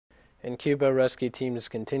In Cuba, rescue teams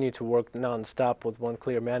continue to work non-stop with one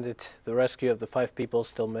clear mandate: the rescue of the 5 people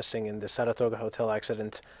still missing in the Saratoga hotel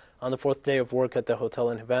accident. On the fourth day of work at the hotel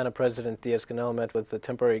in Havana, President Diaz-Canel met with the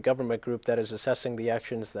temporary government group that is assessing the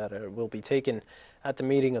actions that will be taken. At the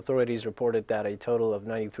meeting, authorities reported that a total of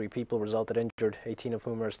 93 people resulted injured, 18 of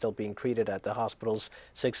whom are still being treated at the hospitals,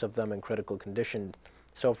 6 of them in critical condition.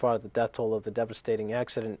 So far, the death toll of the devastating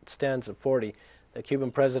accident stands at 40. The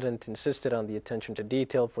Cuban president insisted on the attention to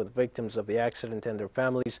detail for the victims of the accident and their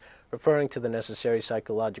families, referring to the necessary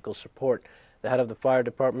psychological support. The head of the fire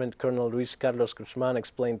department, Colonel Luis Carlos Guzman,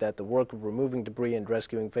 explained that the work of removing debris and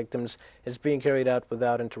rescuing victims is being carried out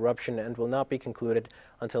without interruption and will not be concluded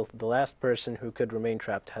until the last person who could remain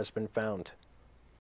trapped has been found.